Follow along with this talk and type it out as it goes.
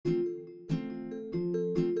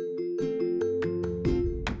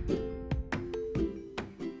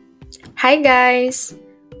Hi guys!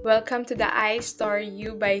 Welcome to the I Story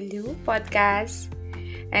You by Lou podcast.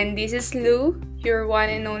 And this is Lou, your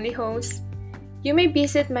one and only host. You may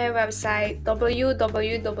visit my website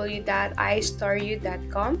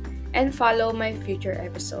www.istoryu.com and follow my future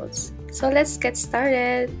episodes. So let's get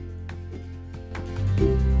started!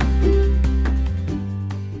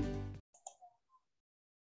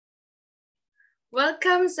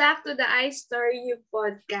 Welcome, Zach, to the I Story You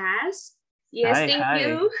podcast. Yes, thank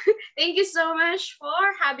you. Thank you so much for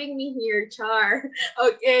having me here, Char.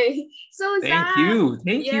 Okay. So, Thank Zach. you.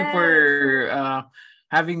 Thank you for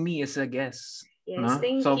having me as a guest. Yes,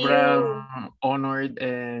 thank Sobrang you. honored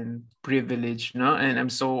and privileged, no? And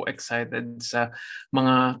I'm so excited sa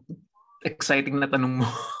mga exciting na tanong mo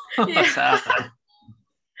sa akin.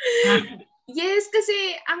 Yes, kasi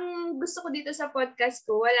ang gusto ko dito sa podcast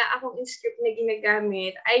ko, wala akong script na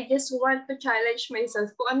ginagamit. I just want to challenge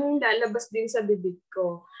myself kung anong lalabas din sa bibig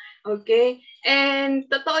ko. Okay? And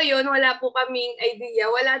totoo yun, wala po kaming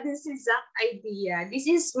idea. Wala din si Zach idea. This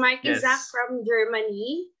is Marky Zach from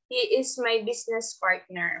Germany. He is my business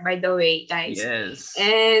partner, by the way, guys. Yes.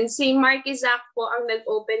 And si Marky Zach po ang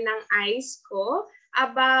nag-open ng eyes ko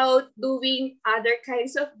about doing other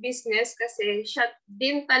kinds of business kasi siya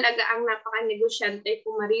din talaga ang napaka-negosyante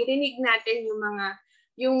kung maririnig natin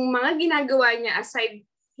yung mga ginagawa niya aside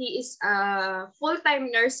he is a full-time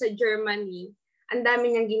nurse sa Germany. Ang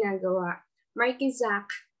dami niyang ginagawa. Marky Zach.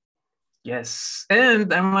 Yes. And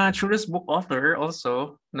I'm a tourist book author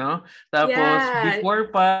also, no? Tapos before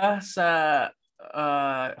pa sa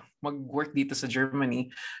mag-work dito sa Germany,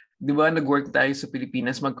 di ba nag-work tayo sa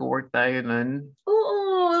Pilipinas, magka-work tayo nun?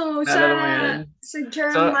 Oo, sa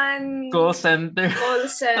German call center. Call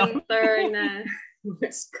center na.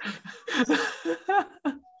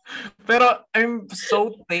 Pero I'm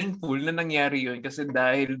so thankful na nangyari yun kasi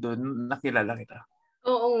dahil doon nakilala kita.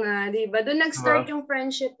 Oo nga, di ba? Doon nag-start yung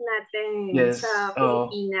friendship natin sa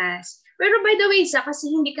Pilipinas. Pero by the way,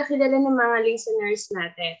 kasi hindi ka kilala ng mga listeners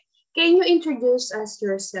natin. Can you introduce us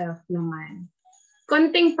yourself naman?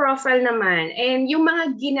 Konting profile naman. And yung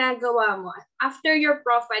mga ginagawa mo, after your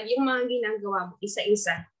profile, yung mga ginagawa mo,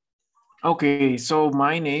 isa-isa. Okay, so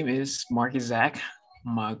my name is Marky Zach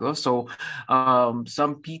Mago. So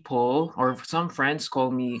some people or some friends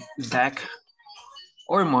call me Zach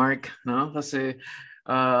or Mark, no? Kasi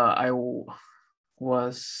I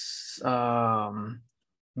was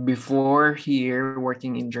before here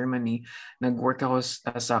working in Germany, nag-work ako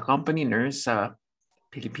as a company nurse sa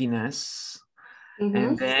Pilipinas. Mm-hmm.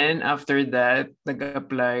 And then after that,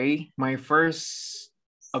 nag-apply. My first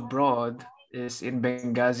abroad is in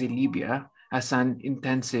Benghazi, Libya, as an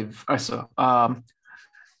intensive,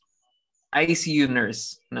 ICU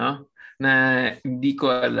nurse, no? Na hindi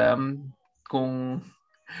ko alam kung,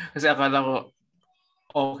 kasi akala ko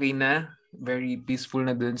okay na, very peaceful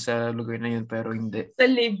na dun sa lugar na yun, pero hindi. Sa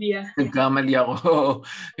Libya. Nagkamali ako.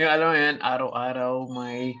 Yung alam mo yan, araw-araw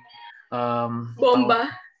may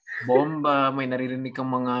bomba, may naririnig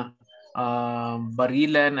kang mga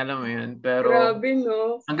barilan, alam mo yun. Pero grabe,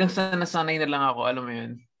 no? Hanggang sa nasanay na lang ako, alam mo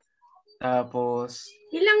yun. Tapos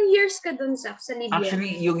ilang years ka dun sa Libya?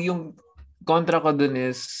 Actually, yung kontra ko dun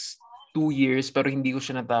is 2 years pero hindi ko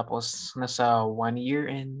siya natapos. Nasa 1 year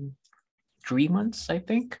and 3 months, I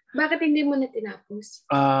think. Bakit hindi mo na tinapos?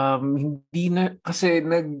 Hindi na, kasi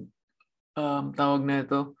tawag na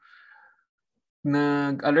ito,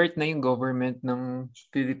 nag-alert na yung government ng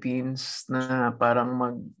Philippines na parang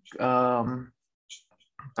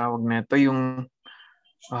tawag na ito, yung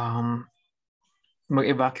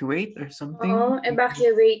mag-evacuate or something. Oo,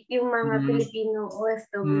 evacuate yung mga Filipino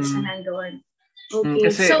OFWs na nandoon. Okay,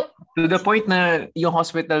 kasi to the point na yung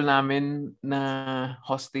hospital namin na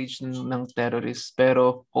hostage ng terrorists,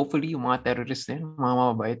 pero hopefully yung mga terrorists din, mga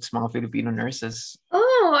mababait, mga Filipino nurses.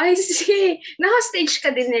 Oh, I see. Na-hostage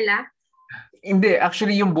ka din nila? Hindi,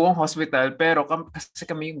 actually yung buong hospital, pero kasi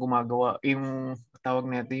kami yung gumagawa, yung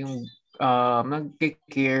tawag natin, yung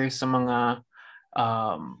nag-care sa mga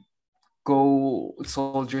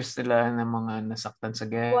co-soldiers nila na mga nasaktan sa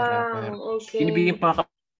gera. Wow, pero okay. Binibigyan pa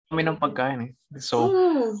kami ng pagkain. So,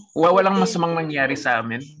 walang masamang nangyari sa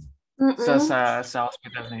amin sa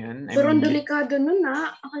hospital na yun. Pero ang delikado nun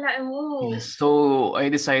akalain mo. Yes. So,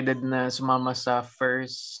 I decided na sumama sa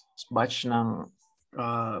first batch ng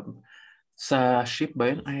sa ship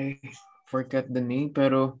ba yun? I forgot the name.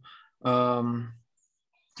 Pero,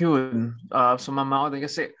 yun. Sumama ako din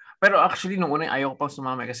kasi, pero actually, nung una, ayaw ko pang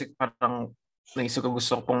sumama kasi parang naisip ko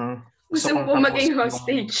gusto kong maging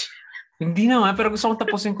hostage. Hindi naman, pero gusto kong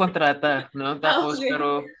tapos yung kontrata. No? Tapos,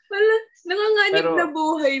 pero... Wala, Nanganganib Pero, na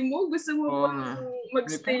buhay mo. Gusto mo oo bang nga.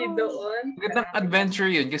 magstay Pero, doon? magandang adventure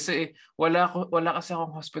yun kasi wala kasi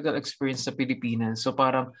akong hospital experience sa Pilipinas. So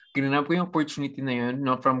parang ginanap ko yung opportunity na yun,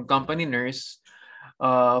 no, from company nurse,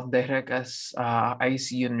 direct as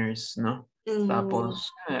ICU nurse, no? Tapos,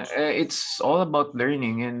 it's all about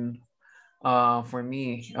learning and for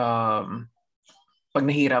me, pag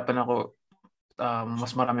nahihirapan ako,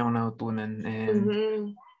 mas marami akong natutunan and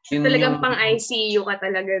yun yung Talagang pang ICU ka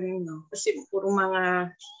talaga, no? Kasi puro mga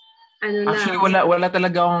actually wala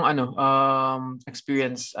talaga akong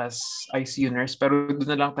experience as ICU nurse pero doon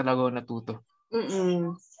na lang talaga ako natuto.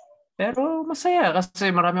 Pero masaya kasi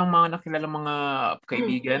marami akong mga nakilala mga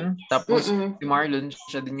kaibigan. Tapos si Marlon,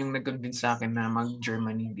 siya din yung nag-convince sa akin na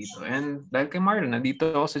mag-Germany dito. And dahil kay Marlon, nandito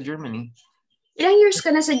ako sa Germany. Ilang years ka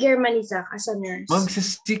na sa Germany, Zach, as a nurse?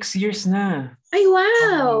 6 years na. Ay,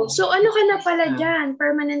 wow! So ano ka na pala dyan?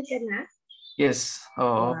 Permanent ka na? Yes.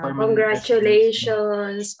 Oo, wow, permanent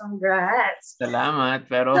congratulations. Congrats. Salamat.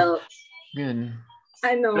 Pero, yun.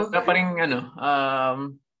 Wala pa rin,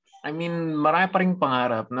 I mean, marami pa rin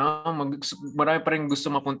pangarap, no? Marami pa rin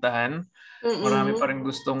gusto mapuntahan. Marami pa rin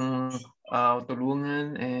gustong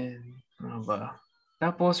tulungan. And, ano ba?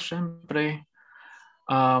 Tapos, syempre,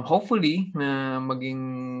 hopefully, na maging,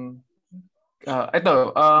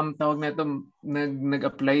 tawag na ito,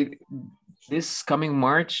 nag-apply this coming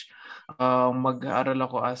March. Mag-aaral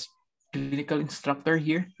ako as clinical instructor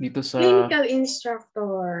here dito sa... Clinical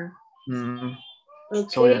instructor.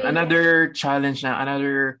 Okay. So another challenge na,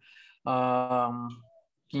 another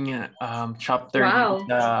chapter dito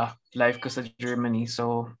sa life ko sa Germany.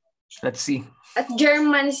 So let's see. At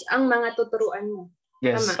Germans ang mga tuturuan mo.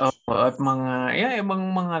 Yes. At ibang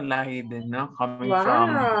mga lahi din, no? Coming from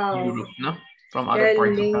Europe, no? From other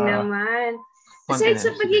parts of the naman. Aside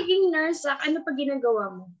sa pagiging nurse, ano pa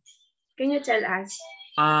ginagawa mo? Can you tell us?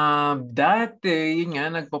 Dati, yun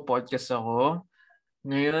nga, nagpo-podcast ako.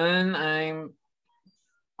 Ngayon, I'm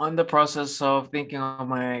on the process of thinking of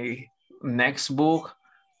my next book.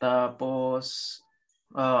 Tapos,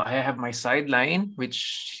 I have my sideline,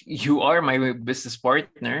 which you are my business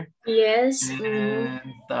partner. Yes. And,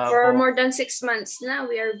 for more than 6 months now,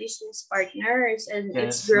 we are business partners and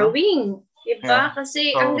it's growing. No? Diba? Yeah.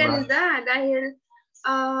 Kasi ang ganda dahil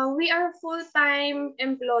we are full-time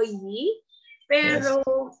employee, pero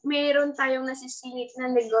mayroon tayong nasisingit na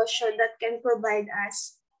negosyo that can provide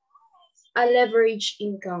us a leverage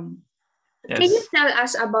income. Yes. Can you tell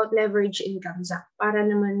us about leverage income, Zach? Para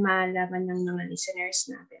naman malaman ng mga listeners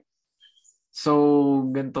natin. So,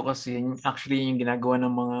 ganito kasi, actually yung ginagawa ng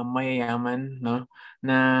mga mayayaman, no?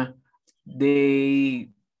 Na they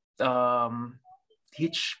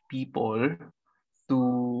teach people to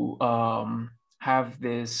have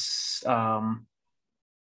this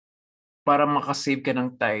para makasave ka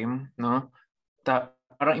ng time, no?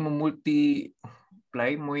 Parang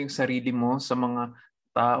imumultiply mo yung sarili mo sa mga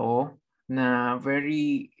tao na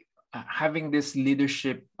very having this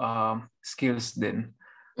leadership skills din.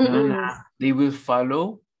 Na they will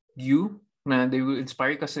follow you, na they will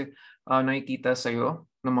inspire kasi nakikita sa'yo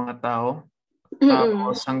ng mga tao.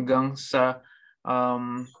 Tapos hanggang sa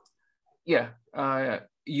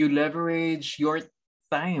you leverage your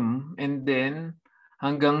time and then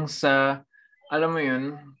hanggang sa, alam mo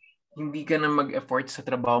yun, hindi ka na mag-effort sa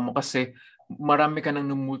trabaho mo kasi marami ka nang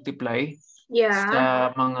multiply sa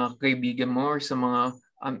mga kaibigan mo or sa mga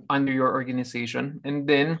under your organization. And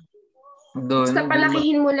then, doon... Basta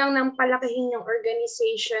palakihin mo lang ng palakihin yung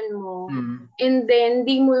organization mo. And then,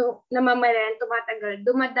 di mo namamalan, tumatagal.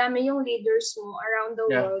 Dumadami yung leaders mo around the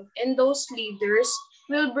world. And those leaders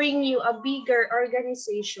will bring you a bigger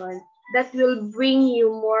organization that will bring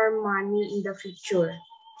you more money in the future.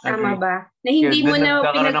 Tama ba? Na hindi mo na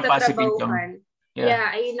pinagtatrabahuhan.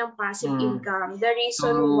 Ayun ang passive income. The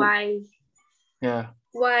reason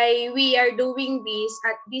why we are doing this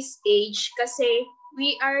at this age kasi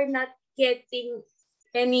we are not getting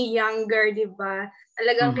any younger, di ba?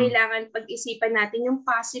 Talagang kailangan pag-isipan natin yung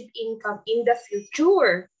passive income in the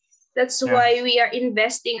future. That's why we are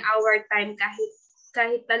investing our time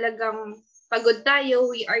kahit talagang pagod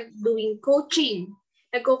tayo, we are doing coaching.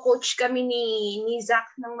 Nagko-coach kami ni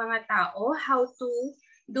Zach ng mga tao how to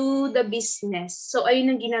do the business. So,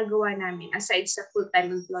 ayun ang ginagawa namin aside sa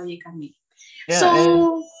full-time employee kami. Yeah, so,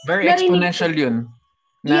 very exponential yun.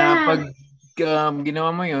 Na pag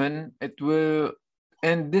ginawa mo yun, it will,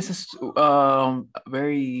 and this is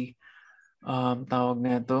very, tawag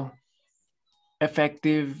na ito,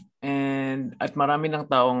 effective and at marami ng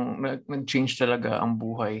taong nag-change talaga ang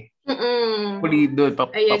buhay. Huli doon,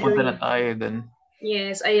 papunta na tayo doon.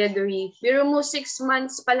 Yes, I agree. Pero mo 6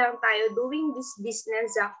 months pa lang tayo doing this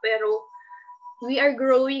business, Zach, pero we are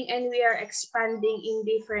growing and we are expanding in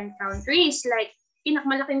different countries. Like,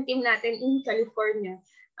 pinakamalaking team natin in California.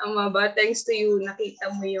 Ba, thanks to you,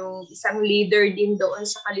 nakita mo yung isang leader din doon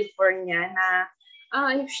sa California na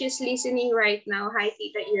if she's listening right now, hi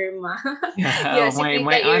Tita Irma. Yeah, Yeah, si my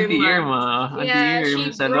Tita Auntie Irma. Irma. Auntie Yeah, Irma,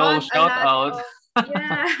 she hello, brought a shout lot out. of,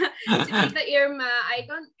 yeah, si Tita Irma, I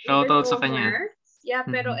don't Shout even out sa know kanya. her. Yeah,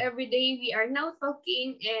 pero Mhm. every day we are now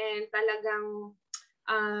talking and talagang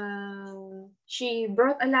she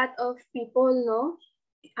brought a lot of people, no,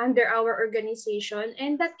 under our organization,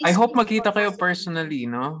 and that I is hope peaceful makita kayo positive. personally,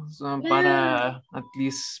 no? So, para Yeah, at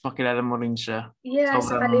least makilala mo rin siya. yeah,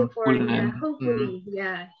 sa Sobrang cool na. California, hopefully,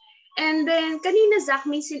 yeah. And then, kanina, Zach,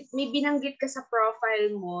 may binanggit ka sa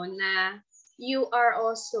profile mo na you are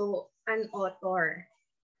also an author.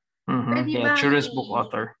 Pwede Yeah, bang children's book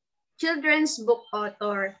author. children's book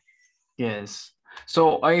author? Yes.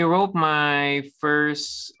 So, I wrote my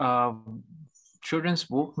first children's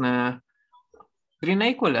book na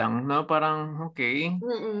trinay ko lang, no? Parang, okay.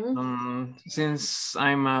 Since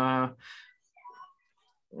I'm a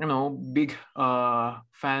big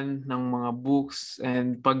fan ng mga books,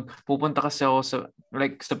 and pag pupunta kasi ako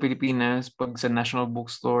sa Pilipinas, pag sa National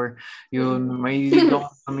Bookstore, yun, mahilig ako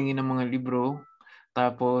tumingin ng mga libro.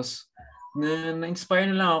 Tapos, na-inspire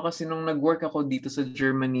na lang ako kasi nung nag-work ako dito sa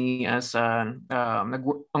Germany as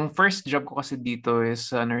ang first job ko kasi dito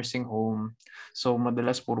is sa nursing home. So,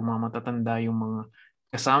 madalas puro mga matatanda yung mga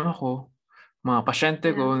kasama ko, mga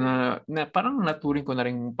pasyente ko na parang naturing ko na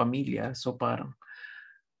rin pamilya. So, parang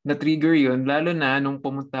na-trigger yun, lalo na nung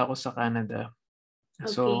pumunta ako sa Canada.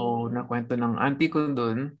 So, nakwento ng auntie ko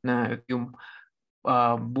doon na yung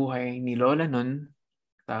buhay ni Lola nun.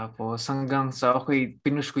 Tapos hanggang sa, okay,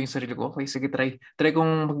 pinush ko yung sarili ko. Okay, sige, try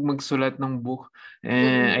kong magsulat ng book.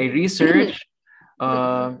 And I research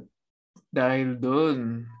dahil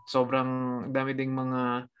doon, sobrang dami ding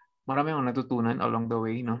marami akong natutunan along the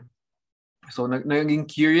way, no? So, naging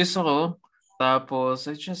curious ako. Tapos,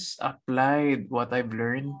 I just applied what I've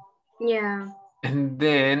learned. Yeah. And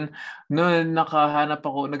then, noon naghanap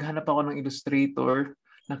ako ng illustrator.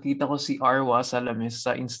 Nakita ko si Arwa Salamis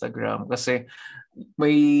sa Instagram kasi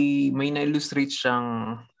may na-illustrate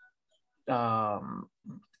siyang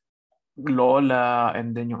lola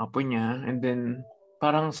and then yung apo niya. And then,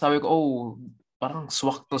 parang sabi ko, parang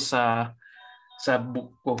swak to sa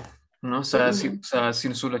book ko. No? Sa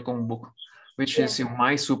sinusulat kong book. Which is yung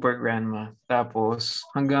My Super Grandma. Tapos,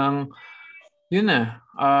 hanggang yun na,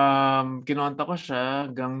 kinonta ko siya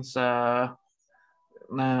hanggang sa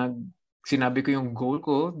sinabi ko yung goal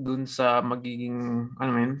ko dun sa magiging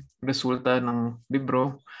resulta ng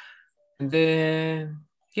libro. And then,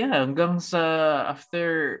 yeah, hanggang sa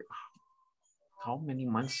after how many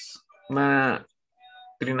months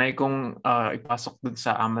trinay kong ipasok dun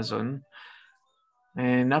sa Amazon.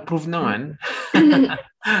 And na-approve naman.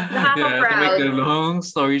 Nakaka-proud. To make a long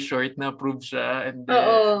story short, na-approve siya. And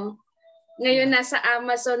then, ngayon nasa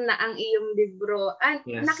Amazon na ang iyong libro. At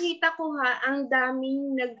yes. Nakita ko ang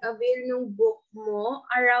daming nag-avail ng book mo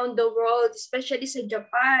around the world, especially sa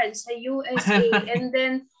Japan, sa USA. And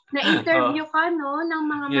then, na-interview ka, no, ng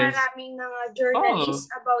mga maraming mga journalists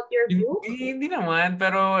about your book? Hindi naman,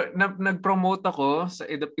 pero nag-promote ako sa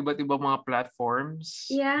iba't ibang mga platforms.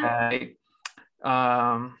 Yeah. Like,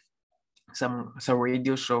 sa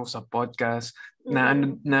radio show, sa podcast,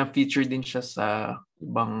 na feature din siya sa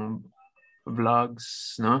ibang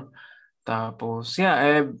vlogs, no? Tapos,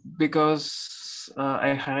 because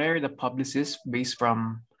I hired a publicist based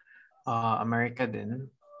from America din.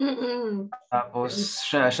 Tapos,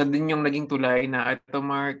 siya din yung naging tulay na, ito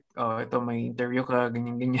Mark, ito may interview ka,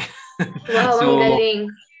 ganyan. Wow, so, ang galing.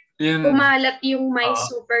 Kumalat yung My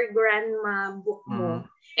Super Grandma book mo.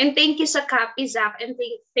 And thank you sa copy, Zach. And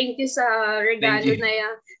thank you sa regalo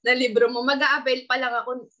na libro mo. Mag-a-avail pa lang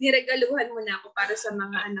ako. Niregaluhan mo na ako para sa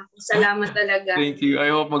mga anak ko. Salamat talaga. Thank you. I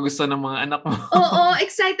hope magustuhan ng mga anak mo. Oo,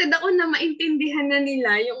 excited ako na maintindihan na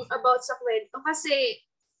nila yung about sa kwento. Kasi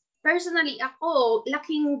personally ako,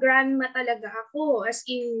 laking grandma talaga ako. As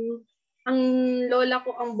in, ang lola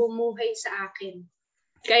ko ang bumuhay sa akin.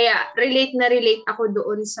 Kaya relate ako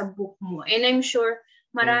doon sa book mo. And I'm sure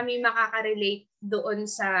marami makaka-relate doon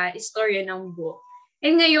sa istorya ng book.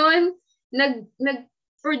 And ngayon,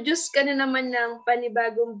 nag-produce ka na naman ng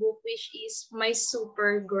panibagong book, which is My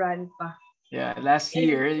Super Grandpa. Yeah, last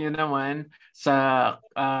year, yun naman, so,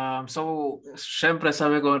 syempre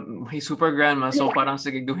sabi ko, My Super Grandma, so parang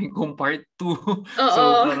sige, gawin kong part 2. So,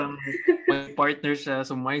 parang may partner siya,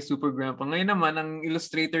 so My Super Grandpa. Ngayon naman, ang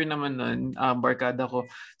illustrator naman nun, barkada ko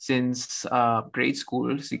since grade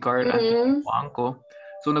school, si Carl Anthony Wangko.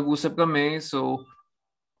 So, nag-usap kami, so,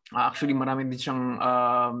 Actually, marami din siyang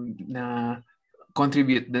na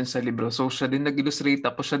contribute din sa libro. So, siya din nag-illustrate.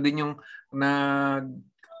 Tapos siya din yung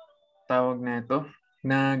tawag na ito,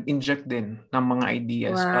 nag-inject din ng mga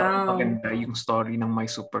ideas para Wow. maganda yung story ng My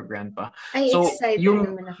Super Grandpa. Ay, So, excited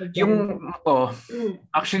naman ako dyan.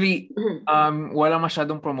 actually, wala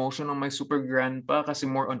masyadong promotion ng My Super Grandpa kasi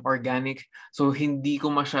more on organic. So, hindi ko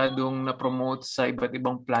masyadong na-promote sa iba't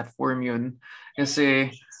ibang platform yun. Kasi,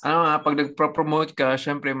 pag nag-promote ka,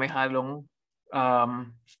 syempre may halong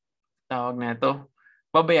tawag na ito,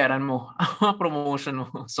 babayaran mo ang promotion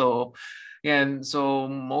mo. So, yan. So,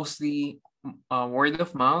 mostly word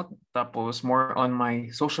of mouth, tapos more on my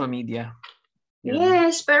social media. Yan.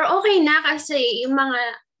 Yes, pero okay na kasi yung mga,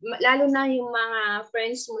 lalo na yung mga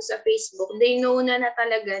friends mo sa Facebook, they know na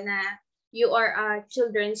talaga na you are a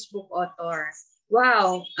children's book author.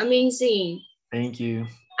 Wow, amazing. Thank you.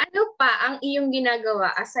 Ano pa ang iyong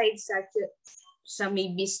ginagawa aside sa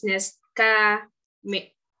may business ka, may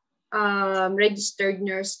registered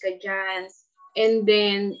nurse ka dyan, and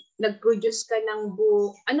then nag-produce ka ng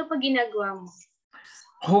book, ano pa ginagawa mo?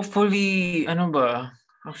 Hopefully,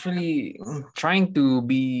 actually, trying to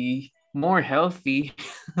be more healthy.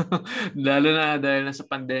 Lalo na dahil nasa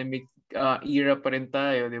pandemic era pa rin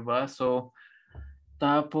tayo, di ba? So,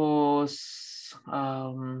 tapos,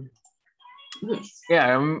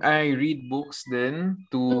 I read books then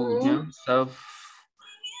to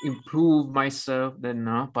self-improve myself then,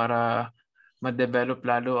 para ma-develop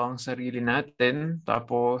lalo ang sarili natin.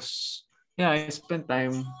 Tapos, I spend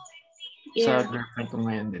time sa girlfriend ko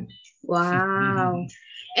ngayon din. Wow.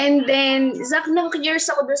 And then, Zach,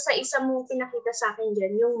 na-curious ako doon sa isa mong pinakita sa akin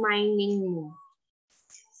dyan, yung mining mo.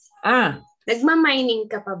 Nagma-mining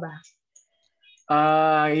ka pa ba?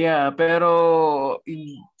 Pero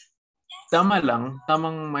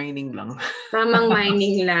tamang mining lang. Tamang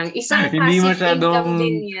mining lang. Isang passive income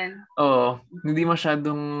din yan. Hindi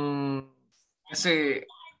masyadong, kasi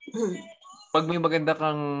pag may maganda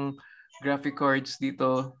kang graphic cards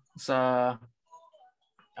dito sa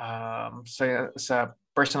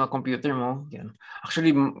personal computer mo, yan.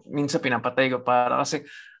 Actually, minsan pinapatay ko para kasi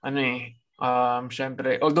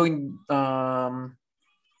syempre, although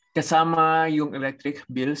kasama yung electric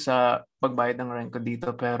bill sa pagbayad ng rent ko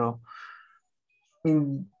dito, pero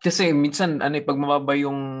kasi minsan pag mababa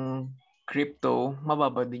yung crypto,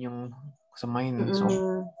 mababa din yung sa mining. So,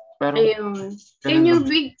 pero ayun.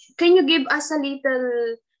 Can you give us a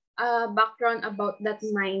little background about that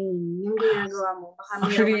mining, yung ginagawa mo? Baka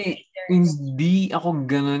actually, hindi ako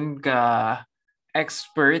ganun ka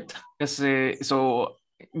expert kasi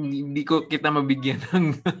hindi ko kita mabigyan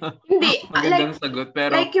ng magandang sagot.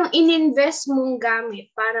 Pero like yung in-invest mong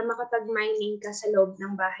gamit para makapag-mining ka sa loob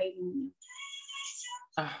ng bahay mo.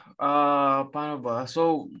 Paano ba?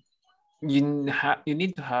 So, you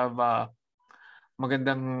need to have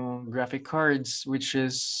magandang graphic cards, which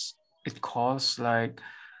is, it costs like,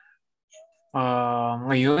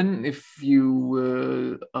 ngayon, if you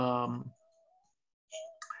will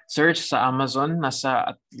search sa Amazon,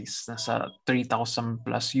 at least nasa 3,000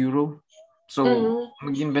 plus euro. So,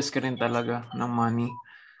 mag-invest ka rin talaga ng money.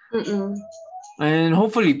 And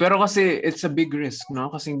hopefully, pero kasi it's a big risk, no?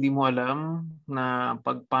 Kasi hindi mo alam na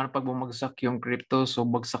paano pag bumagsak yung crypto, so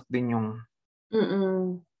bagsak din yung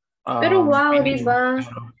pero wow, diba?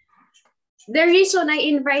 The reason I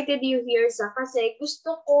invited you here, Zach, kasi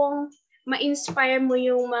gusto kong ma-inspire mo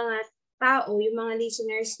yung mga tao, yung mga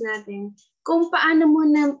listeners natin, kung paano mo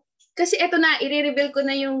na, kasi eto na, i-reveal ko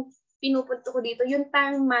na yung pinupunto ko dito, yung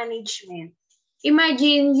time management.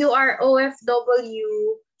 Imagine you are OFW,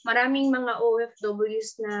 maraming mga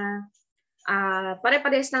OFWs na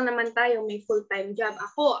pare-pares lang naman tayo, may full-time job.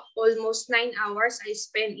 Ako, almost 9 hours I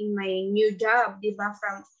spend in my new job, di ba?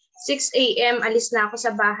 From 6 a.m. alis na ako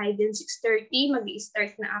sa bahay, then 6:30,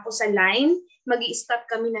 mag-i-start na ako sa line, mag-i-stop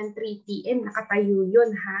kami ng 3 p.m. Nakatayo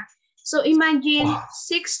yun, ha? So imagine,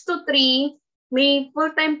 6 to 3, may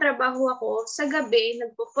full-time trabaho ako. Sa gabi,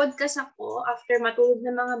 nagpo-podcast ako after matulog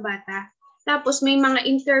ng mga bata. Tapos may mga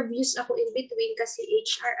interviews ako in between kasi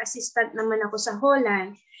HR assistant naman ako sa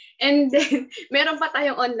Holland. And then, meron pa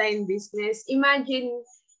tayong online business. Imagine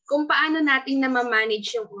kung paano natin na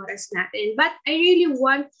ma-manage yung oras natin. But I really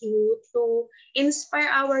want you to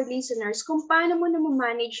inspire our listeners kung paano mo na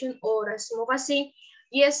ma-manage yung oras mo. Kasi,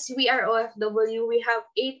 yes, we are OFW. We have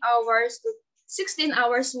 8 hours to 16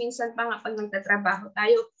 hours minsan pa nga pag nagtatrabaho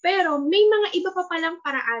tayo. Pero may mga iba pa palang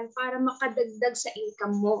paraan para makadagdag sa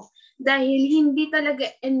income mo. Dahil hindi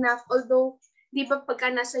talaga enough. Although, di ba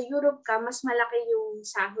pagka nasa Europe ka, mas malaki yung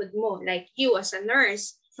sahod mo. Like you as a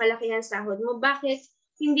nurse, malaki ang sahod mo. Bakit?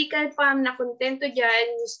 hindi ka pa nakontento dyan,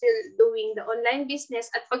 you still doing the online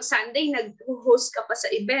business, at pag Sunday, nag-host ka pa sa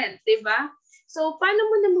event, di ba? So, paano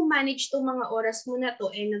mo na manage itong mga oras mo na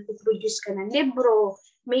to? Nag-produce ka ng libro,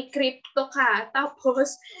 may crypto ka,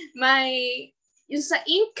 tapos may, yung sa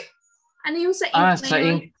ink, ano yung sa ink na sa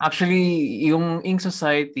yun? Ink. Actually, yung Ink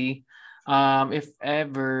Society, if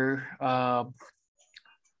ever,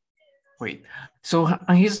 wait. So,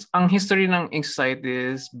 ang history ng Ink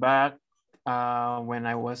Society is back when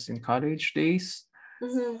I was in college days.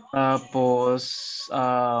 Tapos,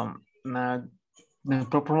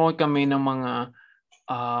 nag-promote kami ng mga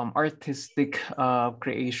artistic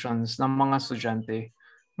creations ng mga estudyante.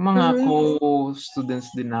 Mga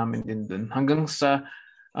co-students din namin din dun. Hanggang sa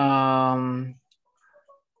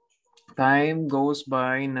time goes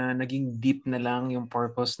by na naging deep na lang yung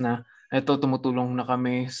purpose na ito, tumutulong na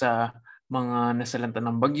kami sa mga nasalanta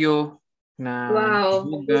ng bagyo, na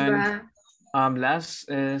diba? Last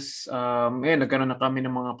is, nagkaroon na kami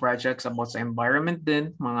ng mga projects about sa environment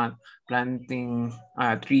din, mga planting,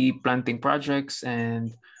 tree planting projects,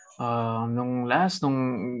 and nung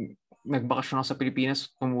nagbakasyon ako sa Pilipinas,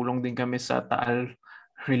 tumulong din kami sa Taal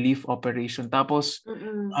Relief Operation. Tapos,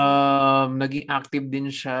 naging active din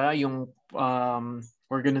siya yung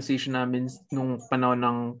organization namin nung panahon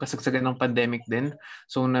ng kasagsagan ng pandemic din.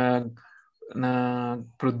 So,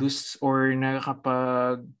 nag-produce or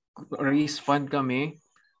nakakapag-raise fund kami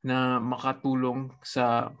na makatulong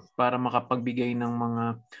para makapagbigay ng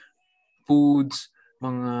mga foods,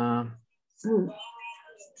 mga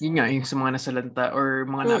yun nga, yung sa mga nasalanta or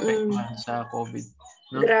mga naapektuhan sa COVID.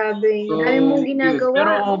 No? Grabe. So, dami mong ginagawa.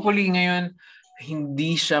 Pero hopefully ngayon,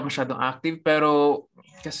 hindi siya masyadong active. Pero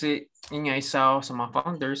kasi yun nga, isa ako sa mga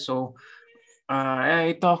founders. So,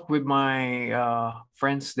 I talk with my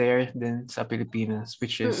friends there din sa Pilipinas,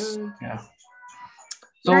 which is, yeah.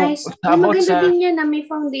 So, nice. Maganda din yan na may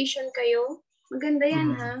foundation kayo. Maganda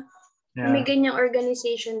yan, ha? Yeah. Na may ganyang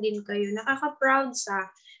organization din kayo. Nakaka-proud sa.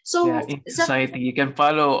 So, Ink Society. You can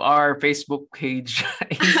follow our Facebook page.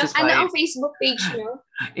 Ink Society. Ano ang Facebook page nyo?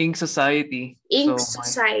 Ink Society. Ink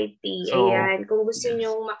Society. Ayan. Kung gusto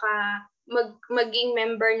nyo maging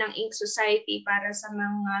member ng Ink Society para sa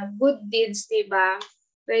mga good deeds, diba?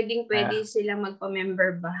 Pwede silang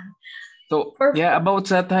magpa-member ba? So, about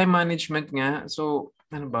sa time management nga. So,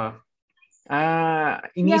 ano ba?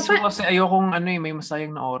 Inisip ko kasi ayokong may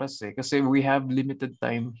masayang na oras eh. Kasi we have limited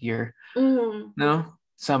time here. No?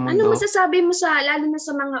 Sa mundo. Ano masasabi mo lalo na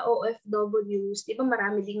sa mga OFWs? Di ba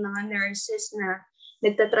marami ding mga nurses na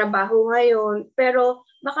nagtatrabaho ngayon, pero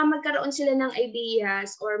baka magkaroon sila ng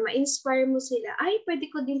ideas or ma-inspire mo sila, ay, pwede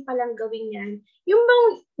ko din palang gawin yan. Yung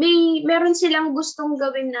bang meron silang gustong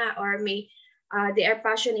gawin na or they are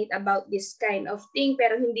passionate about this kind of thing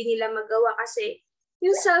pero hindi nila magawa kasi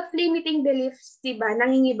yung self-limiting beliefs, diba,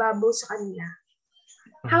 nangingibabaw sa kanila.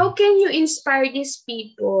 How can you inspire these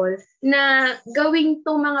people na gawing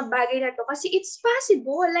tong mga bagay na to? Kasi it's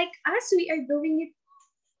possible. Like us, we are doing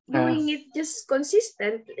it just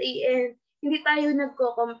consistently and hindi tayo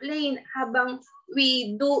nagko-complain habang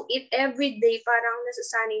we do it every day. Parang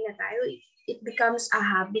nasasanay na tayo. It becomes a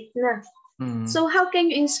habit na. So how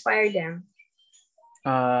can you inspire them?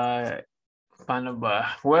 Paano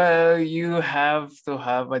ba? Well, you have to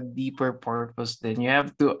have a deeper purpose then. You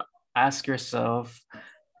have to ask yourself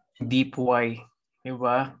deep why,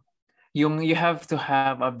 diba? You have to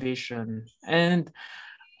have a vision. And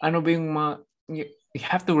ano ba yung you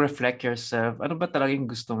have to reflect yourself. Ano ba talaga yung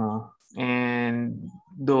gusto mo? And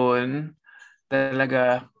doon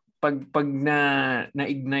talaga pag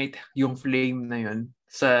na-ignite yung flame na yun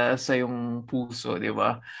sa yung puso,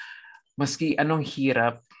 diba? Maski anong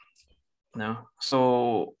hirap, no?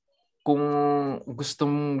 So kung gusto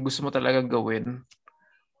mo talaga gawin,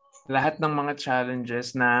 lahat ng mga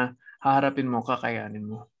challenges na haharapin mo, kakayanin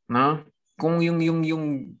mo, no? Kung yung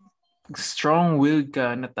strong-willed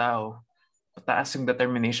ka na tao, mataas yung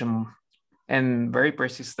determination mo, and very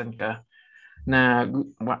persistent ka, na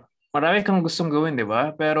marami kang gustong gawin, di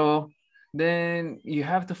ba? Pero then you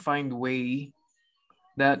have to find way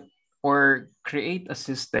that or create a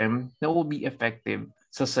system that will be effective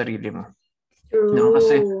sa sarili mo. No?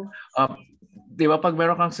 Kasi, di ba, pag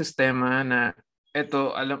meron kang sistema na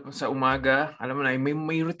eto, alam sa umaga, alam mo na,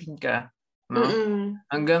 may routine ka, no?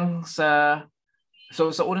 Hanggang sa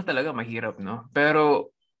una talaga mahirap, no?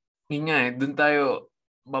 Pero yun nga doon tayo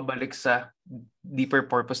babalik sa deeper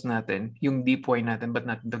purpose natin, yung deep why natin, ba't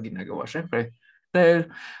natin 'to ginagawa? Syempre,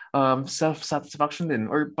 dahil self-satisfaction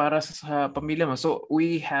din or para sa pamilya mo. So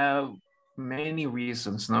we have many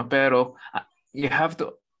reasons, no? Pero you have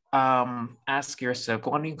to ask yourself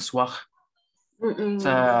kung ano yung swak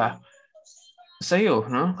sa'yo,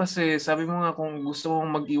 no? Kasi sabi mo nga kung gusto mong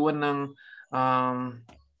mag-iwan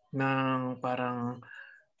ng parang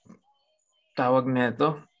tawag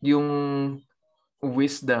nito, yung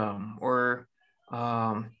wisdom or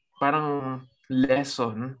parang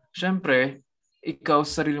lesson, syempre, ikaw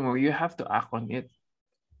sarili mo, you have to act on it.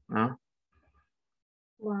 No?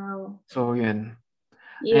 Wow. So, yun.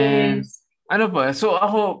 And Yes. ano pa? So,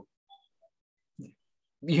 ako,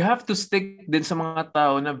 you have to stick din sa mga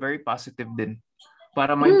tao na very positive din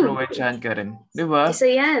para ma-influensyahan ka rin. Di ba? Isa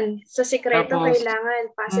yan. Sa sikreto, Tapos, kailangan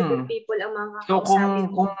positive people ang mga so kakausapin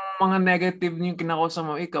kung mo. mga negative yung kinakausap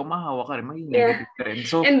mo, ikaw, mahawa ka rin, maging Yeah. negative ka rin.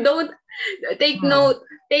 So, And don't, take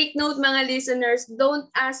note mga listeners, don't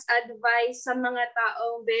ask advice sa mga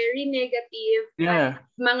taong very negative yeah. at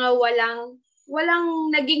mga walang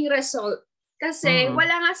naging result. Kasi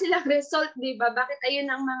wala nga silang result, di ba? Bakit ayun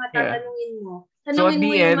ang mga tatanungin mo? So at Tanungin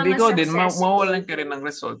mo the yung end, mga ikaw din, successful. mawawalan ka rin ng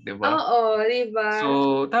result, di ba? Oo, di ba? So,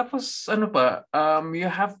 tapos ano pa, you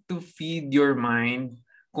have to feed your mind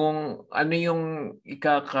kung ano yung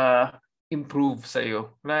ikaka-improve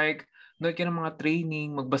sa'yo. Like, nood ka ng mga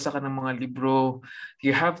training, magbasa ka ng mga libro.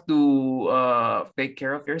 You have to take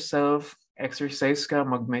care of yourself, exercise ka,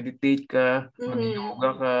 mag-meditate ka,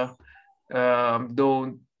 mag-yoga ka.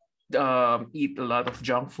 Don't eat a lot of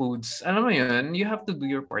junk foods. Alam mo yun, you have to do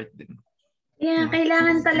your part din. Yeah,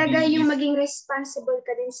 kailangan talaga yung maging responsible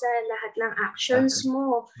ka din sa lahat ng actions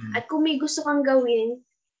mo. At kung may gusto kang gawin,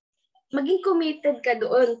 maging committed ka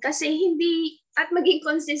doon. Kasi maging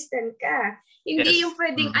consistent ka. Hindi yung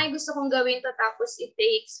pwedeng, gusto kong gawin to tapos it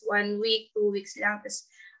takes 1 week, 2 weeks lang. Tapos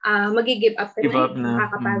mag-give up ka na,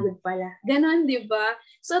 nakakapagod pala. Ganon, di ba?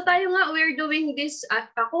 So tayo nga, we're doing this,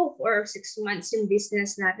 ako for 6 months yung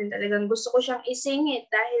business natin. Talagang gusto ko siyang isingit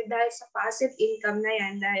dahil sa passive income na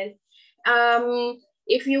yan. Dahil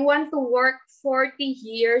if you want to work 40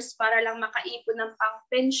 years para lang makaipon ng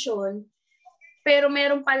pang-pensyon, pero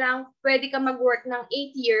meron pa lang, pwede ka mag-work ng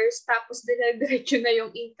 8 years, tapos diretso na yung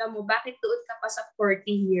income mo. Bakit doon ka pa sa 40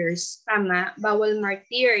 years? Tama? Bawal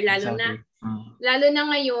martyr. Lalo na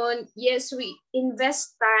ngayon, yes, we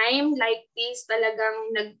invest time like this.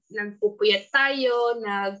 Talagang nagpupuyat tayo,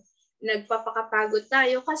 nagpapakapagod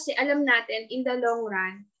tayo. Kasi alam natin, in the long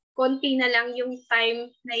run, konti na lang yung time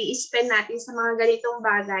na i-spend natin sa mga ganitong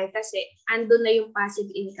bagay kasi andun na yung passive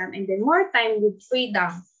income. And then more time with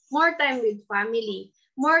freedom. More time with family,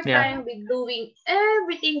 more time with doing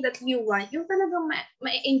everything that you want. Yung talagang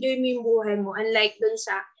ma-enjoy mo yung buhay mo. Unlike dun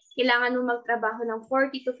sa kailangan mo magtrabaho ng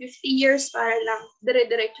 40 to 50 years para lang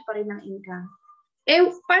dire-diretso pa rin ang income.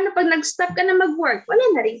 Paano pag nag-stop ka na mag-work? Wala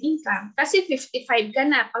na rin income. Kasi 55 ka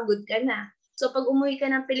na, pagod ka na. So pag umuwi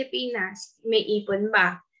ka ng Pilipinas, may ipon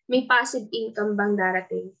ba? May passive income bang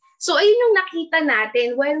darating? So ayun yung nakita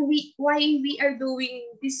natin why we are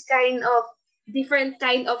doing this kind of different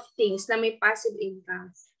kind of things na may passive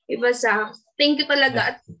income. Iba thank you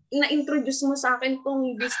talaga at na-introduce mo sa akin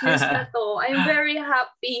tong business na to. I'm very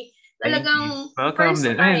happy. Talagang first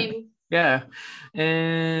time.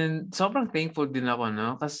 And sobrang thankful din ako,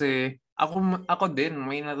 no? Kasi ako din,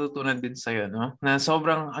 may natutunan din sa'yo, no? Na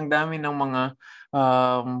sobrang ang dami ng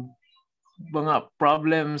mga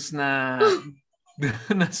problems na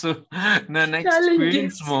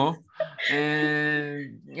na-experience mo.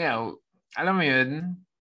 And, alam mo yun,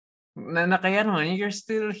 na kaya naman, you're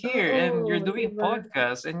still here and you're doing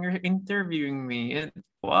podcast and you're interviewing me. And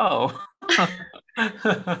wow!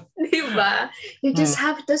 Diba? You just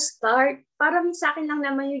have to start. Parang sa akin lang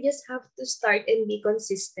naman, you just have to start and be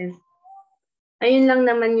consistent. Ayun lang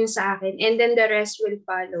naman yung sa akin. And then the rest will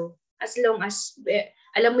follow. As long as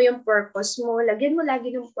alam mo yung purpose mo, lagyan mo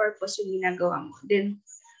lagi ng purpose yung ginagawa mo. Then,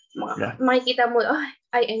 makikita mo,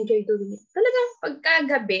 I enjoy doing it. Talagang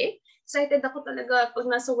pagkagabi, excited ako talaga pag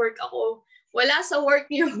nasa work ako. Wala sa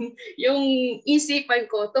work yung isipan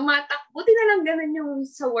ko. Buti na lang ganun yung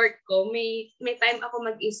sa work ko. May time ako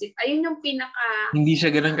mag-isip. Ayun yung Hindi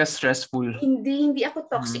siya ganun ka-stressful. Hindi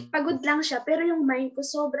ako toxic. Pagod lang siya. Pero yung mind ko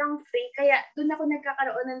sobrang free. Kaya doon ako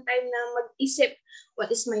nagkakaroon ng time na mag-isip.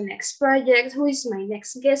 What is my next project? Who is my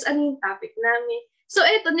next guest? Ano yung topic namin? So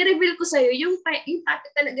eto, ni-reveal ko sa'yo, yung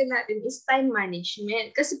topic talaga natin is time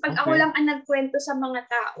management. Kasi pag ako lang ang nagkwento sa mga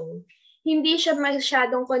tao, hindi siya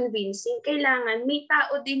masyadong convincing. Kailangan may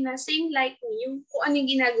tao din na same like me, yung kung ano yung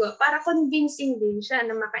ginagawa, para convincing din siya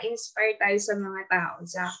na maka-inspire tayo sa mga tao.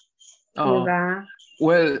 Diba?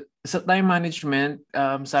 Well, sa time management,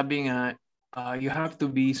 sabi nga, you have to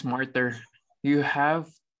be smarter. You have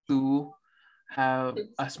to have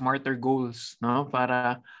a smarter goals, no?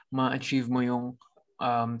 Para ma-achieve mo yung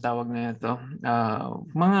tawag na ito,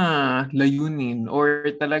 mga layunin or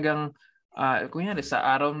talagang kunyari sa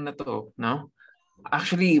araw na to, no?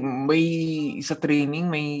 Actually, may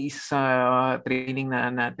training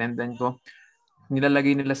na na-attendan ko.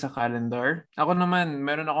 Nilalagay nila sa calendar. Ako naman,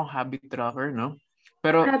 meron akong habit tracker, no?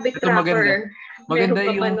 Pero Habit ito maganda. tracker. Maganda Meron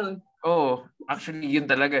ka pa yung, nun. actually, yun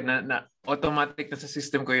talaga, na automatic na sa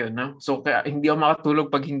system ko yun, no? So, kaya hindi ako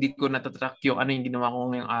makatulog pag hindi ko natatrack yung ano yung ginawa ko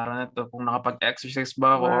ngayong araw na to. Kung nakapag-exercise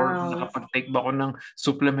ba ako, or Wow. nakapag-take ba ako ng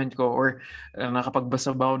supplement ko, or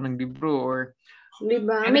nakapagbasa ba ako ng libro, or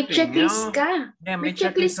Diba? May anything, checklist ka. Yeah, May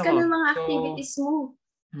checklist ka ako. ng mga So, activities mo.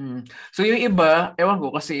 So yung iba, ewan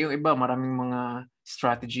ko, kasi yung iba maraming mga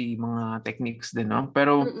strategy, mga techniques din, no?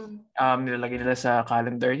 Pero nilalagay nila sa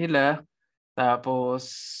calendar nila. Tapos,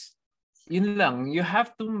 yun lang, you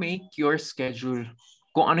have to make your schedule.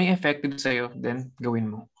 Kung ano yung effective sa'yo, then gawin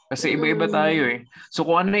mo. Kasi iba-iba tayo eh. So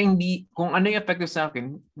kung ano yung effective sa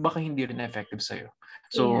akin, baka hindi rin effective sa'yo.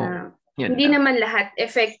 So, yun hindi naman lahat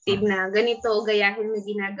effective na ganito gayahin mo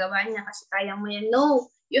ginagawa niya kasi kaya mo yan.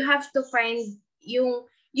 No, you have to find yung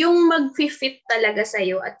mag-fit talaga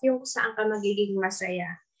sa'yo at yung saan ka magiging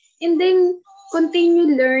masaya. And then,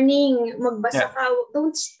 continue learning. Magbasa ka.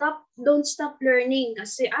 Don't stop learning.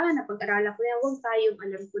 Kasi, napag-aralan ko yan. Huwag tayong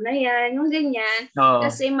alam ko na yan. Yung ganyan.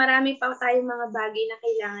 Kasi marami pa tayong mga bagay na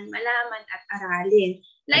kailangan malaman at aralin.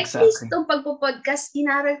 Like this, itong pagpo-podcast,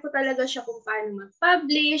 inaral ko talaga siya kung paano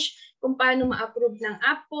mag-publish, kung paano ma-approve ng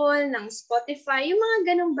Apple, ng Spotify, yung mga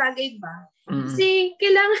ganong bagay ba? Kasi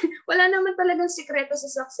kailangan, wala naman talagang sikreto sa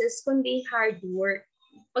success, kundi hard work.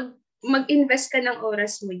 Pag mag-invest ka ng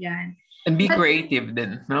oras mo dyan. And be creative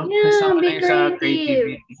din, no? Yeah, kasama be creative. Sa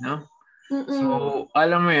creativity, no? So,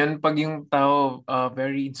 alam mo yun, pag yung tao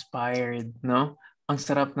very inspired, no? Ang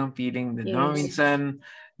sarap ng feeling din, no? Minsan,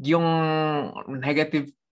 yung negative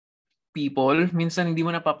people, minsan hindi mo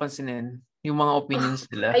napapansinin yung mga opinions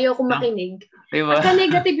nila. Ayoko makinig. Diba? At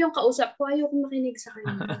negative yung kausap ko, ayoko makinig sa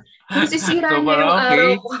kanya. Nasisira niya yung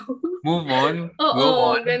araw ko. Move on.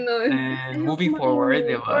 Go on. Ganun. And moving forward,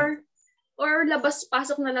 diba? Or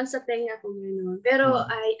labas-pasok na lang sa tenga ko, gano'n. Pero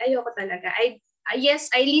ayoko talaga. Yes,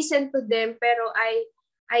 I listen to them, pero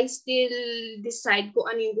I still decide kung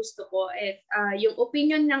ano yung gusto ko. At yung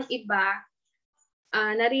opinion ng iba,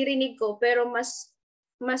 naririnig ko, pero mas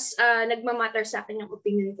nagmamatter sa akin yung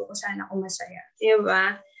opinion ko kung saan ako masaya.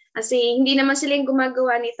 Diba? Kasi hindi naman sila yung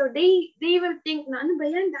gumagawa nito. They will think na, ano ba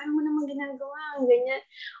yan? Dami mo naman ginagawa. Ganyan.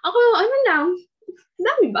 Ako, ano lang,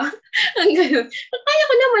 dami ba? Ang ganun. Kaya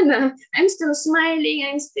ko naman na. I'm still smiling.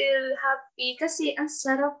 I'm still happy. Kasi ang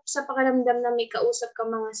sarap sa pakiramdam na may kausap ka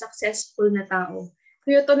mga successful na tao.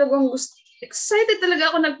 Kaya talagang excited talaga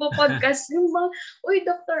ako nagpo-podcast. Yung ba, uy,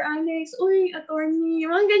 Dr. Alex, uy, attorney,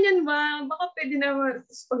 mga ganyan ba? Baka pwede naman.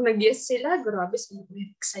 Tapos pag nag-yes sila, grabe,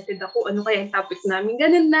 excited ako. Ano kaya yung topic namin?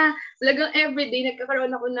 Ganun na. Talagang everyday, nagkakaroon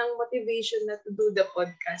ako ng motivation na to do the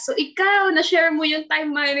podcast. So, ikaw, na-share mo yung time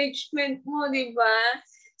management mo, di ba?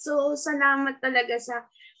 So, salamat talaga sa...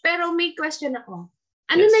 Pero may question ako.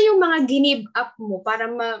 Ano na yung mga ginib up mo para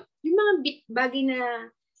yung mga bagay na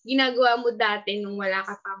ginagawa mo dati nung wala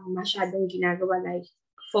ka pang masyadong ginagawa, like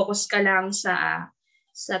focus ka lang sa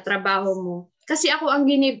trabaho mo. Kasi ako ang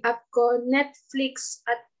ginib up ko, Netflix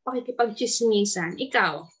at pakikipagchismisan.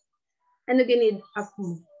 Ikaw, ano ginib up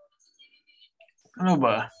mo? Ano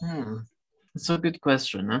ba? That's a good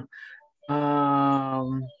question, huh?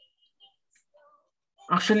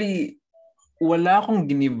 Actually, wala akong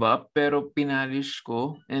ginib up, pero pinalish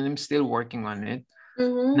ko and I'm still working on it.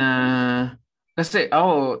 Na kasi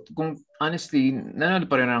ako, kung honestly, nanonood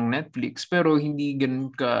pa rin ng Netflix, pero hindi ganun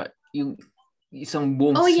ka yung isang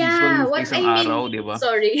buong season sa isang araw, di ba?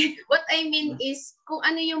 Sorry. What I mean is, kung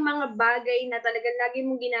ano yung mga bagay na talagang lagi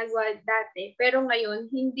mong ginagawa dati, pero ngayon,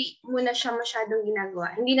 hindi mo na siya masyadong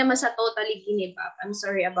ginagawa. Hindi naman sa totally give up. I'm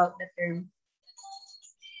sorry about the term.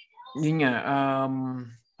 Yun nga,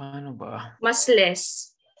 paano ba? Mas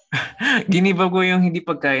less. Giniba ko yung hindi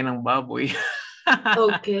pagkain ng baboy.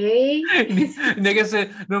 Okay. Hindi kasi,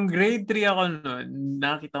 nung grade 3 ako noon,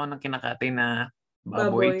 nakakita ko ng kinakatay na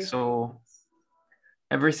baboy. So,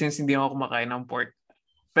 ever since hindi ako kumakain ng pork.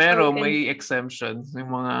 Pero may exemptions. Yung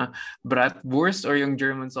mga bratwurst or yung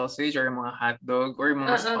German sausage or yung mga hotdog or yung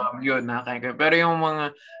mga spam, yun, nakakain ko. Pero yung mga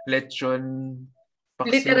lechon,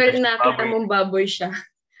 paksiw, literal nakita mong baboy siya.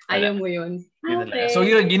 Ayaw mo yun. Okay. So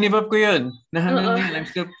yun, ginibab ko yun. Hanggang ngayon, I'm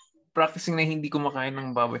still practicing na hindi kumakain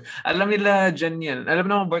ng baboy. Alam nila dyan yan. Alam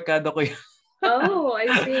naman, barkada ko yun. Oh, I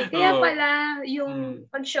see. Kaya pala, yung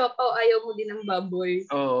pag-siopaw, ayaw mo din ng baboy.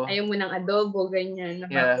 Ayaw mo ng adobo, ganyan, na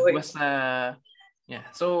baboy. Yeah.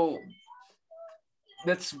 So,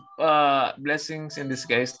 that's blessings in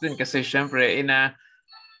disguise din. Kasi syempre, in a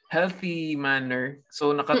healthy manner,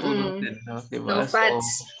 so nakatulong din. No? Diba? No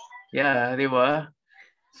fats. Yeah, di ba?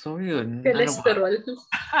 So yun. Cholesterol. Ano ba?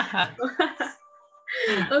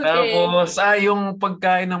 Okay. Tapos, yung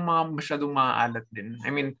pagkain ng mga masyadong maalat din.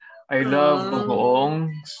 I mean, I love Oh. bagoong.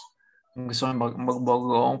 Gusto ko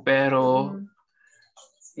magbagoong, pero Mm.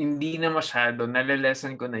 hindi na masyado.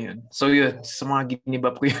 Nalalesan ko na yun. So yun, sa mga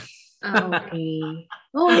ginibap ko yun. Okay.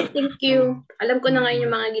 Oh, thank you. Alam ko na ngayon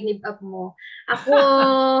yung mga give up mo. Ako,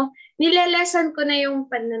 nilelesan ko na yung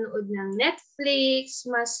panonood ng Netflix,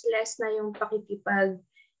 mas less na yung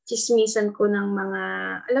pakikipag-chismisan ko ng mga,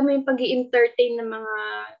 alam mo yung pag-i-entertain ng mga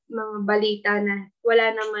balita na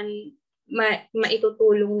wala naman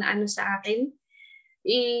maitutulong na ano sa akin.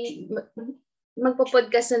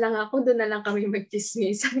 Magpo-podcast na lang ako, doon na lang kami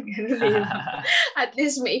mag-chismisan. Ganun, diba? At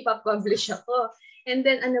least may ipapublish ako. And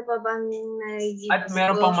then, ano pa bang At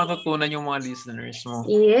meron pang matutunan yung mga listeners mo.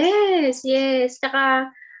 Yes, yes. Tsaka,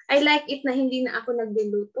 I like it na hindi na ako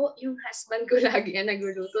nagluluto. Yung husband ko lagi na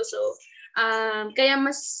nagluluto. So, kaya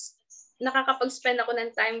mas nakakapag-spend ako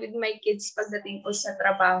ng time with my kids pagdating ko sa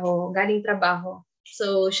trabaho, galing trabaho.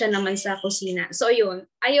 So, siya naman sa kusina. So, yun.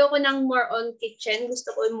 Ayoko ng more on kitchen.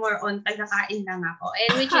 Gusto ko more on taga-kain lang ako.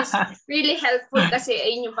 And which is really helpful kasi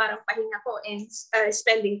ayun yung parang pahinga ko and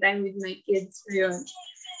spending time with my kids. So, yun.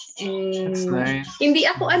 And That's nice. hindi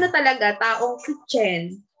ako talaga, taong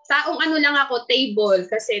kitchen. Taong lang ako, table,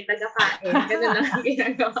 kasi taga-kain. Ganun lang ang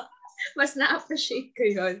ginagawa. Mas na-appreciate ko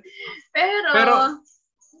yun.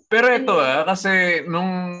 Pero ito kasi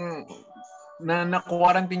nung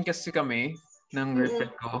na-quarantine kasi kami ng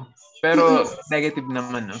girlfriend ko. Pero negative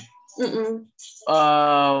naman, no?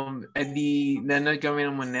 Edi nanood kami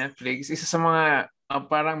ng Netflix. Isa sa mga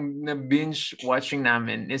parang na binge watching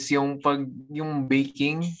namin is yung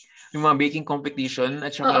baking, yung mga baking competition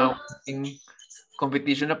at saka cooking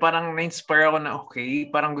competition na parang na-inspire ako na okay,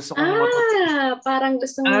 parang gusto kong matuto. Parang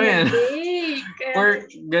gusto mo mag-bake. Or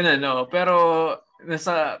ganun, no? Pero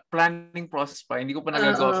nasa planning process pa, hindi ko pa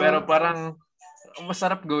nagagawa. Pero parang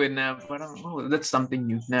masarap gawin na parang, that's something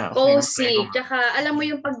new na. Okay, cozy. Tsaka, alam mo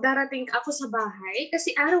yung pagdarating ako sa bahay,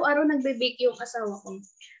 kasi araw-araw nagbe-bake yung asawa ko.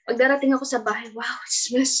 Pagdarating ako sa bahay, wow, it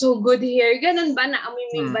smells so good here. Ganun ba? Naamoy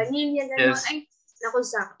mo yung vanilla, ganun. Yes. Ay, naku,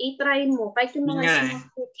 Zach, i-try mo. Kahit yung mga small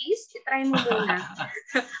cookies, i-try mo muna.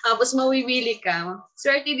 Tapos mawiwili ka.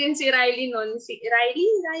 Swerte din si Riley nun.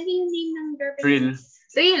 Riley yung name ng girlfriend.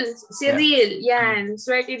 Real. Si Real. Yan.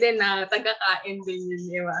 Swerte din na taga-kain din yun,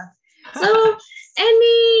 di ba? So,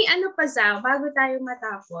 pa, Zach, bago tayo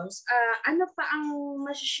matapos, ano pa ang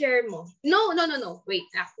share mo? No. Wait,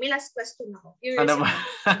 may last question ako. Ano ba?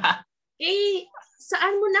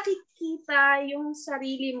 Saan mo nakikita yung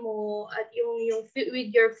sarili mo at yung with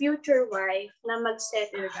your future wife na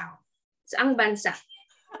mag-settle down? Saang bansa?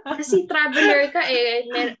 Kasi traveler ka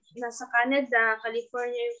nasa Canada,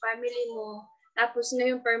 California yung family mo, tapos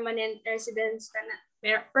ngayon permanent resident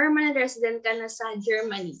ka na sa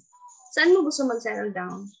Germany. Saan mo gusto mag-settle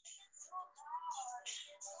down?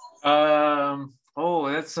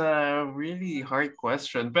 That's a really hard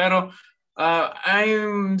question. Pero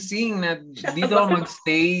I'm seeing na dito ako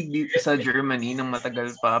mag-stay dito sa Germany ng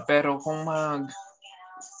matagal pa. Pero kung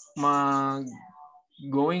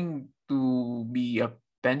going to be a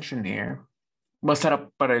pensioner,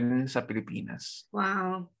 masarap pa rin sa Pilipinas.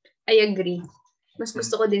 Wow. I agree. Mas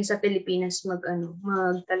gusto ko din sa Pilipinas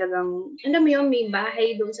talagang, alam mo yun, may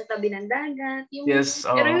bahay doon sa tabi ng dagat. Yes.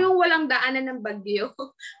 Pero yung walang daanan ng bagyo.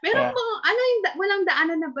 Meron bang, walang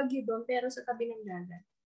daanan ng bagyo doon, pero sa tabi ng dagat?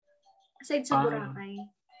 Aside sa Boracay.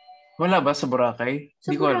 Wala ba sa Boracay?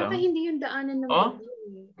 Sa Boracay, hindi yung daanan ng bagyo.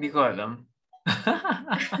 Hindi ko alam.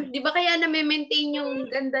 Di ba kaya na-maintain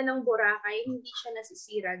yung ganda ng Boracay, hindi siya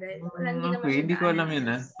nasisira dahil hindi ko alam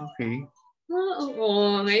yun Okay.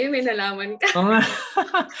 Oo, ngayon may nalaman ka.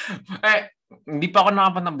 Hindi pa ako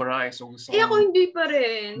nakapunta ng Boracay. So ako hindi pa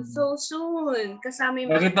rin. So soon. Kasama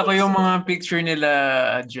yung nakita ko yung mga picture nila,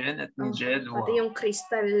 Jen at ni Jed. Pati yung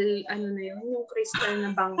crystal, yung crystal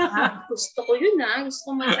na bangka. Gusto ko yun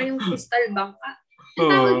Gusto ko matry yung crystal bangka.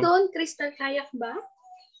 Ang tawag doon, crystal kayak ba?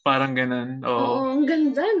 Parang ganun. Oo, ang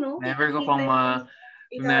ganda, no? Never ko pang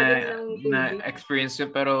na-experience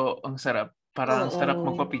yun, pero ang sarap. Parang sarap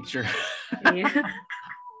magpa-picture.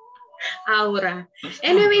 Aura.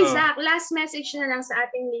 Anyway, Zach, last message na lang sa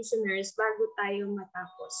ating listeners bago tayo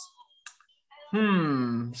matapos.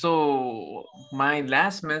 So, my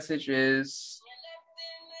last message is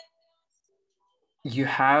you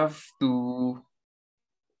have to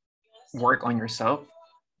work on yourself.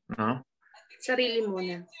 No? Sarili mo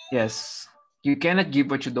na. Yes. You cannot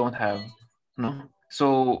give what you don't have. No?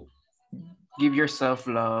 So, give yourself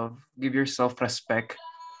love, give yourself respect,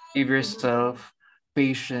 give yourself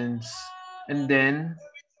patience, and then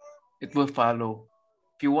it will follow.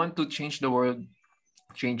 If you want to change the world,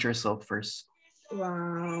 change yourself first.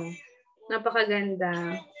 Wow.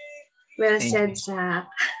 Napakaganda. Well Thank said, you. Zach.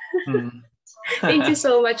 Mm. Thank you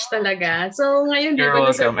so much talaga. So, ngayon, di You're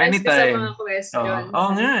ba, welcome. na-surprise ka sa mga Anytime. questions? Oo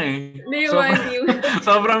nga eh. Di ba, di ba?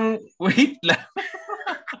 Sobrang wait lang.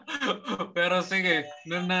 Pero sige,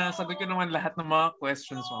 nung nasagot ko naman lahat ng mga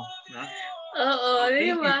questions mo. No? Oo, So,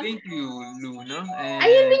 di ba? thank you, Lou, no? Ayun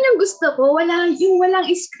And din yung gusto ko. Walang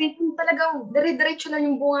script. Yung talagang dire-diretso lang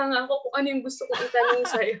yung bunganga ko kung ano yung gusto kong itanong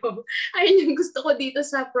sa'yo. Ayun yung gusto ko dito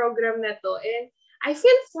sa program na to. And I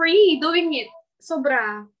feel free doing it.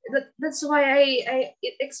 Sobra. That's why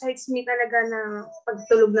it excites me talaga na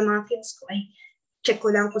pagtulog ng mga kids ko. Ay, check ko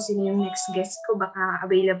lang kung sino yung next guest ko. Baka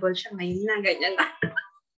available siya ngayon na. Ganyan na.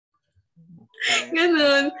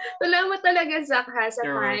 Ganun. Salamat talaga, Zach, ha, sa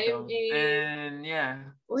you're time. welcome. And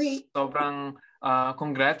yeah, Uy. sobrang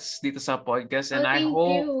congrats dito sa podcast. And Oh, I thank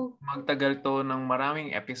hope you. magtagal to ng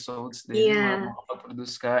maraming episodes din. Yeah.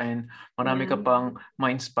 Makapag-produce ka and marami ka Yeah. pang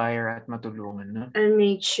ma-inspire at matulungan. No? I'll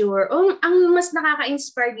make sure. Ang mas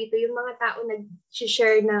nakaka-inspire dito, yung mga tao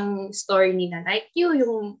nag-share ng story nila. Like you,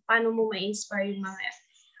 yung paano mo ma-inspire yung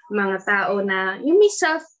mga tao na yung may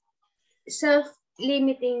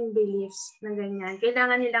self-limiting beliefs na ganyan.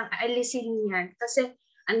 Kailangan nilang alisin yan. Kasi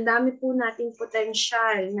ang dami po nating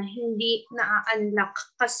potential na hindi na-unlock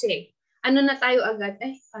kasi ano na tayo agad,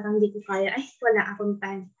 parang hindi ko kaya, wala akong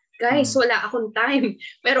time. Guys, wala akong time.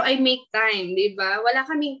 Pero I make time, di ba? Wala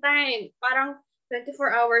kaming time. Parang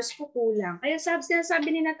 24 hours po kulang. Kaya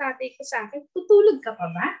sinasabi ni na tatay ko sa akin, tutulog ka pa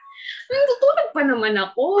ba? Tutulog pa naman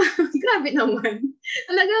ako. Grabe naman.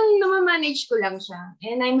 Talagang namamanage ko lang siya.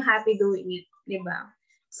 And I'm happy doing it, di ba?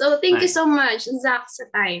 So, thank you so much, Zach, sa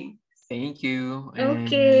time. Thank you. And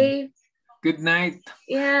okay. Good night.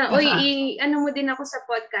 Yeah. Uy, ano mo din ako sa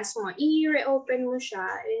podcast mo. I-reopen mo siya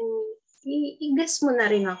and i-guess mo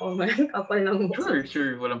na rin ako. Kapal ng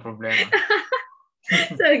Sure. Walang problema.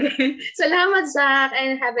 Okay. Salamat, Zach,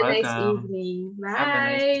 and have a nice Welcome. evening. Bye. Have a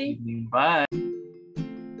nice evening. Bye.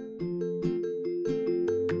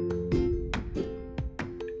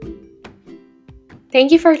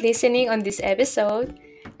 Thank you for listening on this episode,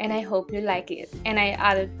 and I hope you like it and I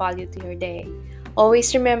added value to your day.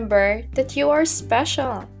 Always remember that you are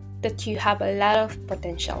special, that you have a lot of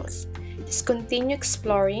potentials. Just continue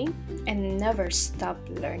exploring and never stop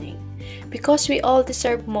learning, because we all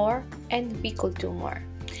deserve more and we could do more.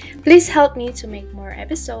 Please help me to make more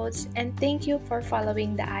episodes, and thank you for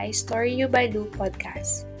following the I Story You by Lou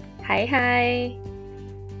podcast. Hi!